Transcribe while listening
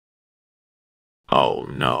Oh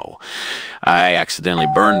no, I accidentally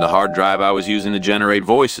burned the hard drive I was using to generate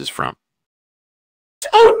voices from.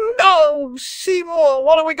 Oh no, Seymour,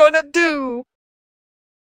 what are we going to do?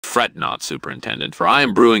 Fret not, Superintendent, for I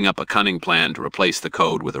am brewing up a cunning plan to replace the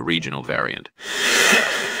code with a regional variant.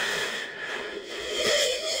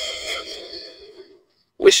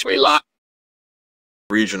 Wish me luck.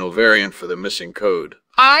 Regional variant for the missing code.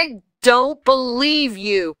 I don't believe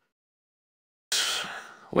you.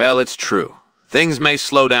 Well, it's true. Things may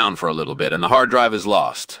slow down for a little bit, and the hard drive is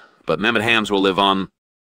lost. But Mehmet Hams will live on.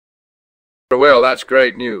 Well, that's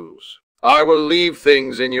great news. I will leave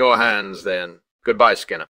things in your hands then. Goodbye,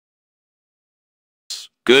 Skinner.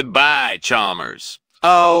 Goodbye, Chalmers.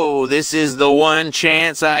 Oh, this is the one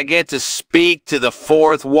chance I get to speak to the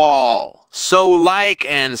fourth wall. So like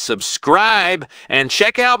and subscribe, and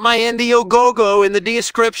check out my Indiegogo in the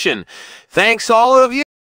description. Thanks all of you.